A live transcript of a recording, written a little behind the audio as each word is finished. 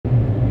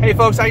Hey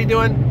folks, how you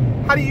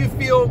doing? How do you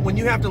feel when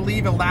you have to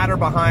leave a ladder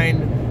behind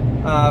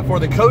for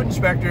the code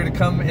inspector to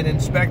come and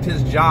inspect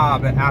his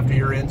job after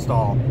your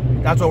install?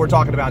 That's what we're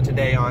talking about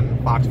today on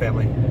Fox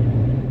Family.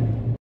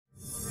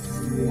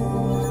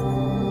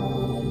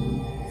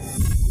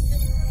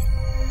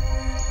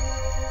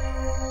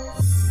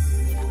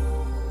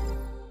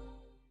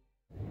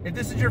 If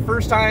this is your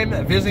first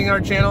time visiting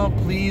our channel,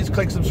 please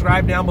click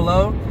subscribe down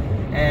below.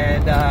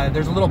 And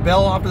there's a little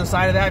bell off to the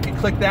side of that. If you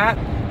click that,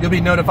 you'll be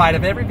notified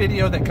of every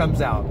video that comes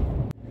out.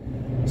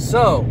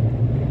 So,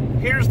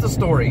 here's the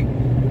story.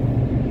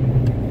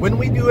 When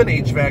we do an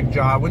HVAC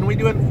job, when we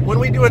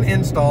do an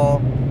install,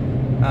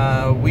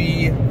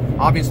 we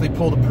obviously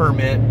pull the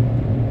permit,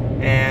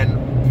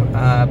 and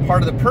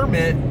part of the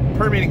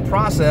permitting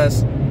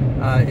process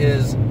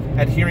is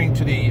adhering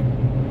to the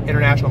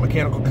International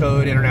Mechanical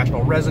Code,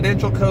 International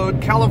Residential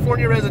Code,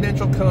 California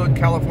Residential Code,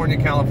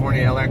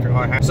 California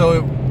Electrical.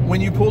 So when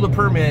you pull the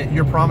permit,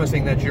 you're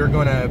promising that you're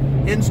going to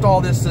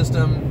install this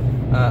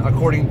system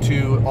according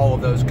to all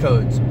of those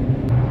codes.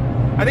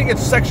 I think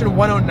it's section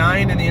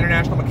 109 in the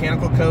International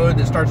Mechanical Code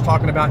that starts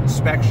talking about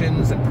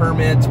inspections and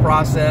permits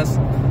process.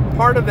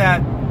 Part of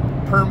that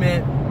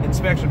permit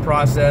inspection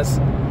process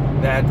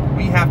that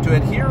we have to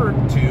adhere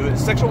to,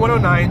 section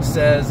 109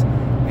 says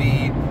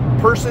the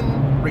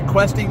person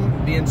requesting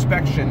the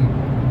inspection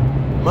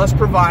must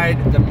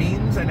provide the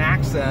means and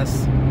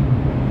access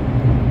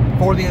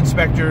for the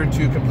inspector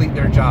to complete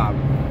their job.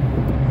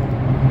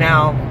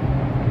 Now,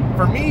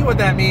 for me, what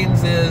that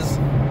means is,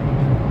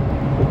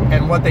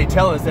 and what they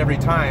tell us every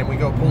time we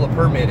go pull a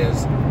permit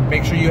is,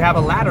 make sure you have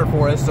a ladder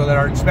for us so that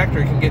our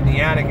inspector can get in the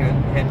attic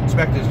and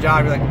inspect his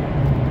job. You're like,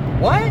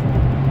 what?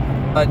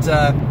 But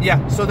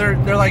yeah, so they're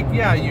like,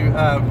 yeah,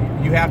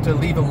 you have to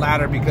leave a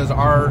ladder because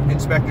our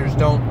inspectors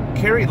don't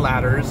carry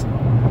ladders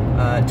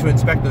to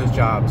inspect those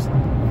jobs.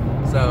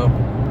 So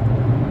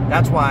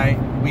that's why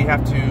we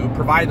have to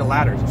provide the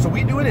ladders. So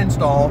we do an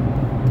install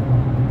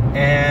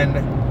and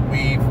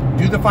we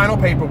do the final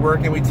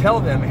paperwork and we tell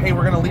them, hey,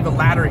 we're going to leave a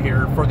ladder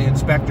here for the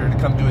inspector to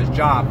come do his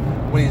job.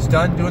 When he's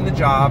done doing the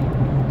job,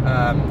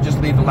 just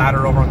leave the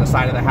ladder over on the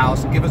side of the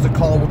house. Give us a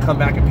call, we'll come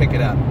back and pick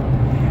it up.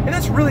 And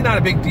that's really not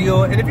a big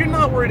deal. And if you're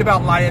not worried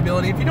about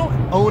liability, if you don't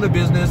own a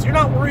business, you're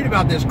not worried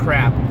about this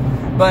crap.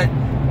 But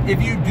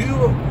if you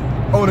do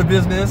own a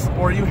business,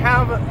 or you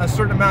have a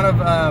certain amount of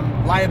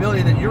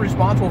liability that you're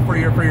responsible for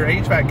your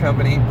HVAC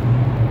company,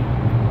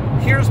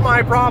 here's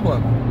my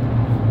problem.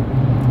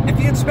 If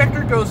the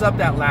inspector goes up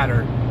that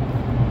ladder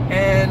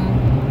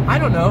and, I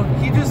don't know,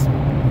 he just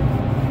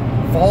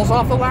falls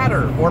off the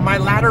ladder, or my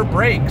ladder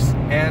breaks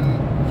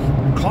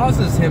and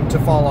causes him to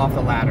fall off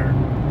the ladder,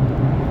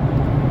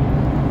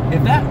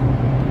 if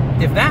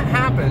that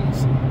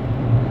happens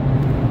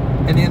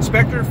and the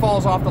inspector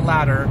falls off the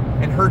ladder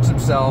and hurts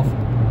himself,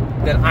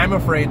 then I'm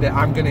afraid that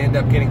I'm going to end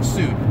up getting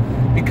sued.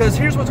 Because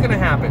here's what's going to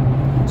happen.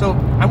 So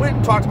I went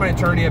and talked to my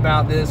attorney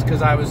about this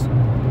because I was,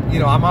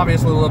 I'm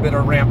obviously a little bit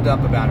ramped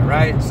up about it,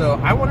 right? So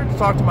I wanted to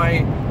talk to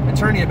my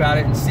attorney about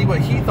it and see what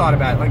he thought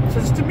about it. Like,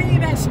 because to me,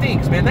 that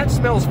stinks, man. That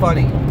smells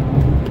funny.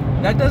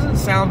 That doesn't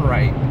sound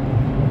right.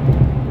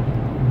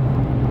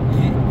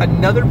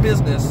 Another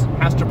business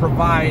has to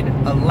provide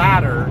a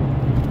ladder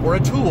or a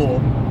tool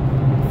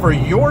for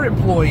your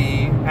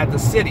employee at the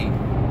city.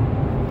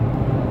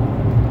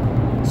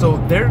 So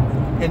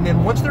and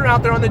then once they're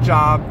out there on the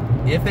job,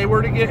 if they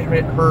were to get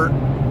hurt,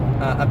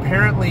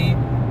 apparently,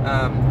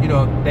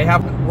 they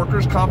have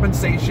workers'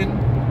 compensation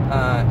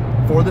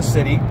for the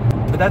city,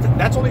 but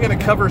that's only going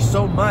to cover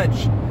so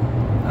much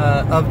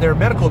of their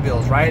medical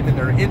bills, right? And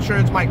their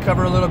insurance might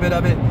cover a little bit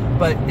of it.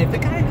 But if the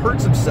guy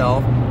hurts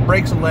himself,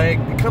 breaks a leg,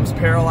 becomes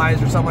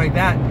paralyzed or something like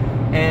that,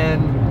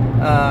 and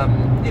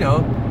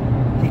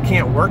he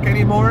can't work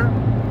anymore,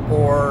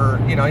 or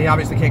he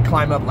obviously can't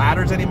climb up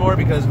ladders anymore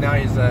because now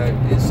he's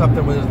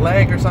something with his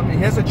leg or something.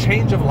 He has a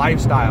change of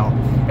lifestyle.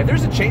 If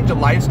there's a change of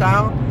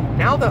lifestyle,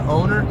 now the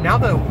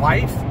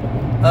wife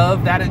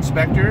of that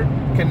inspector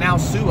can now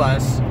sue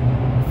us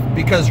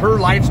because her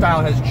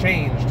lifestyle has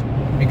changed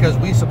because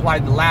we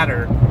supplied the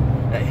ladder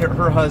that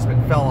her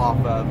husband fell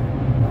off of.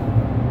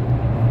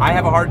 I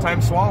have a hard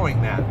time swallowing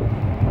that.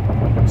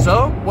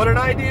 So what did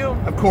I do?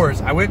 Of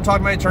course, I went and talked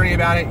to my attorney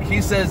about it.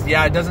 He says,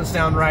 yeah, it doesn't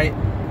sound right.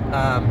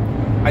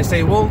 I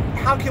say, well,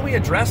 how can we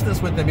address this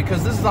with them?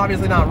 Because this is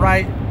obviously not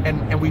right.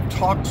 And we've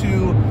talked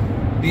to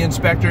the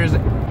inspectors.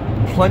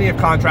 Plenty of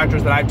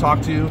contractors that I've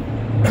talked to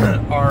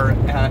have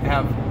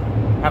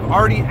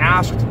already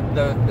asked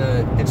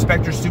the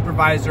inspector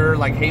supervisor,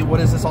 like, hey, what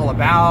is this all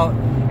about?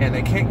 And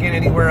they can't get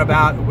anywhere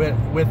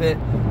with it.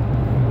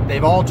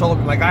 They've all told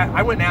me, like,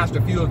 I went and asked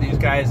a few of these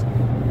guys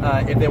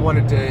if they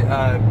wanted to,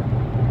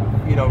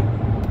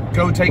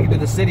 go take it to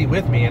the city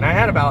with me. And I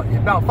had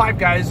about 5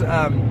 guys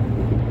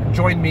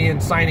join me in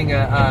signing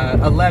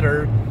a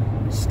letter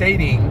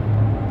stating,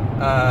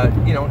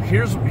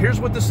 here's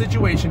what the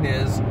situation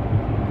is.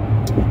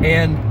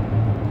 And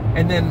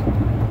then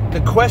the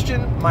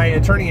question my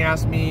attorney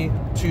asked me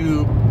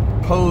to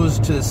pose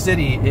to the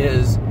city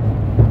is,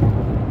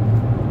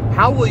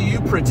 how will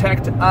you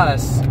protect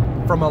us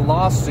from a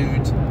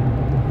lawsuit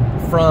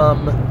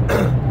from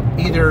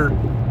either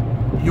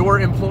your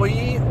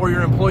employee or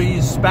your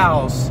employee's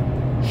spouse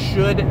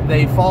should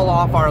they fall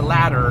off our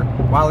ladder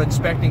while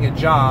inspecting a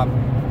job.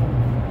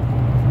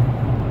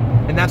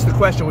 And that's the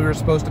question we were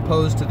supposed to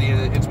pose to the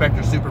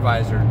inspector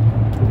supervisor.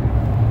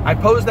 I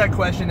posed that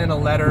question in a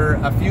letter.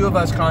 A few of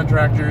us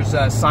contractors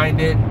signed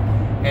it,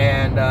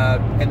 and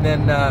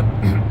then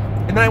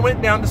I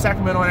went down to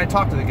Sacramento and I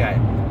talked to the guy.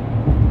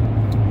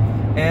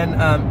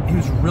 And he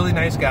was a really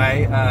nice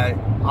guy.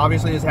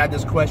 Obviously has had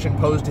this question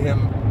posed to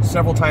him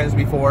several times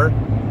before,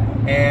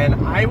 and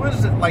I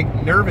was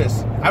like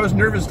nervous. I was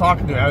nervous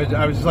talking to him.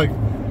 I was just like,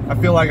 I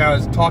feel like I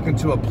was talking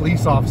to a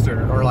police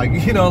officer, or like,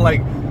 you know,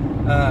 like,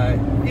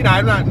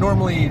 I'm not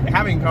normally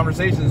having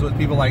conversations with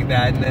people like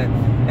that,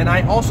 and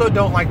I also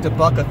don't like to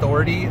buck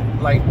authority.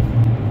 Like,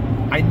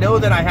 I know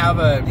that I have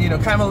a,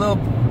 kind of a little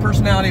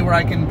personality where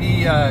I can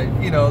be, a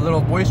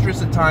little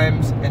boisterous at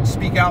times and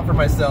speak out for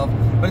myself,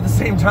 but at the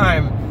same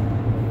time,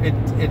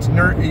 it's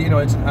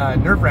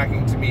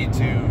nerve-wracking to me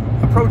to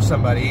approach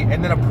somebody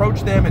and then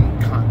approach them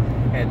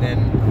and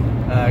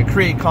then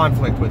create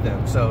conflict with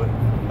them. So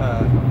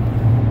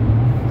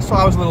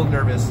I was a little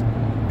nervous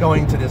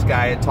going to this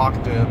guy and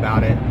talking to him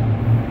about it.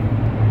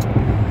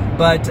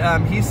 But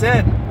he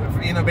said,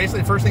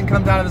 basically the first thing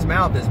comes out of his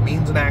mouth is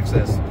means and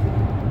access.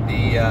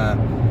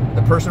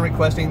 The person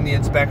requesting the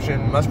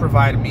inspection must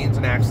provide a means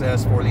and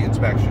access for the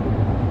inspection.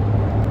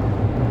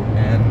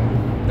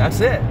 And that's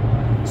it.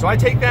 So I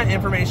take that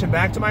information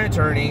back to my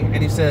attorney,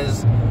 and he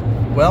says,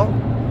 well,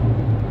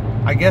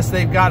 I guess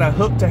they've got a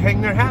hook to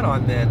hang their hat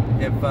on then.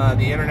 If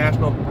the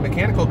International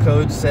Mechanical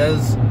Code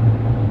says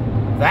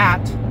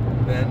that,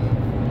 then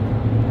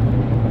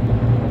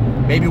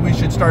maybe we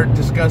should start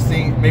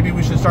discussing, maybe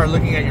we should start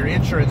looking at your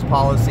insurance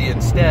policy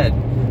instead.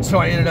 So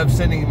I ended up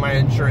sending my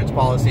insurance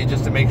policy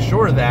just to make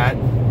sure that,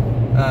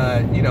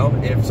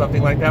 if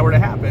something like that were to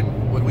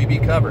happen, would we be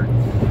covered?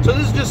 So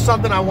this is just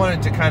something I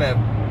wanted to kind of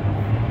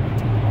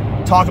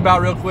talk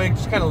about real quick,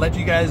 just kind of let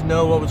you guys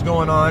know what was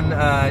going on.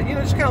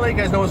 Just kind of let you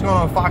guys know what's going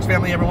on with Fox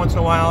Family every once in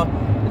a while,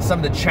 and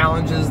some of the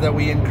challenges that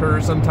we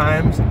incur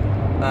sometimes.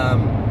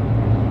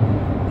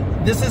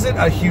 This isn't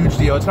a huge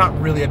deal. It's not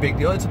really a big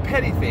deal. It's a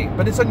petty thing,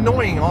 but it's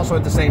annoying also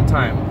at the same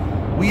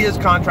time. We as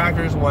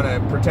contractors want to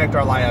protect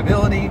our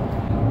liability,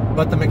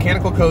 but the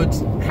mechanical code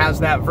has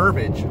that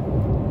verbiage.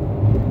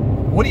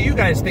 What do you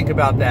guys think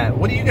about that?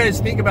 What do you guys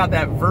think about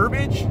that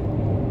verbiage?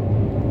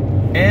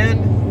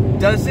 And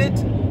does it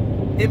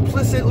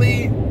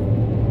implicitly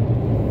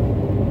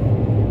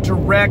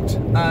direct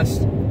us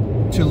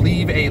to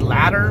leave a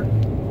ladder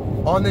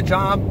on the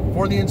job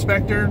for the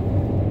inspector?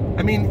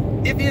 I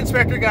mean, if the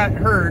inspector got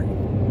hurt,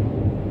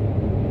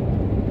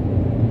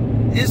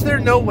 is there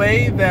no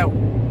way that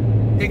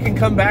it can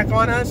come back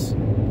on us?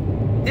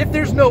 If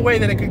there's no way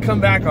that it could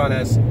come back on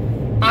us,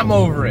 I'm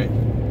over it.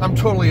 I'm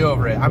totally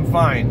over it. I'm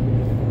fine.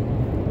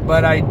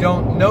 But I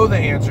don't know the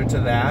answer to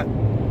that.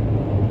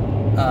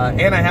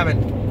 And I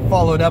haven't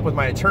followed up with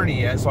my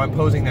attorney yet, so I'm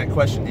posing that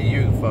question to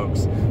you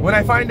folks. When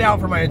I find out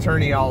from my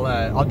attorney,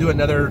 I'll do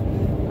another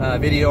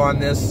video on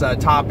this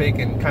topic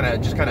and kind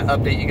of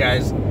update you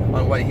guys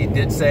on what he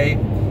did say.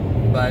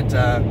 But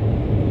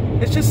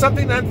it's just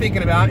something that I'm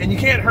thinking about, and you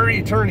can't hurry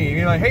attorney.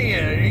 You're like,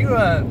 hey,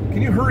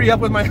 can you hurry up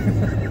with my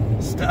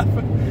stuff?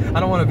 I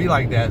don't want to be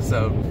like that.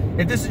 So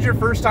if this is your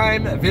first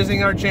time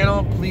visiting our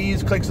channel,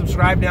 please click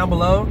subscribe down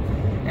below,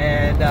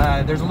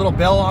 and there's a little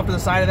bell off to the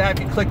side of that.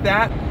 If you click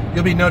that,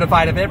 you'll be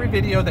notified of every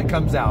video that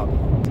comes out.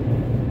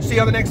 See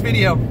you on the next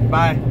video.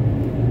 Bye.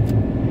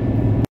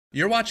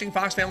 You're watching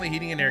Fox Family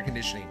Heating and Air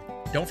Conditioning.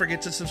 Don't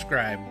forget to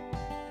subscribe,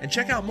 and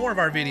check out more of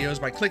our videos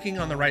by clicking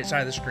on the right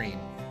side of the screen.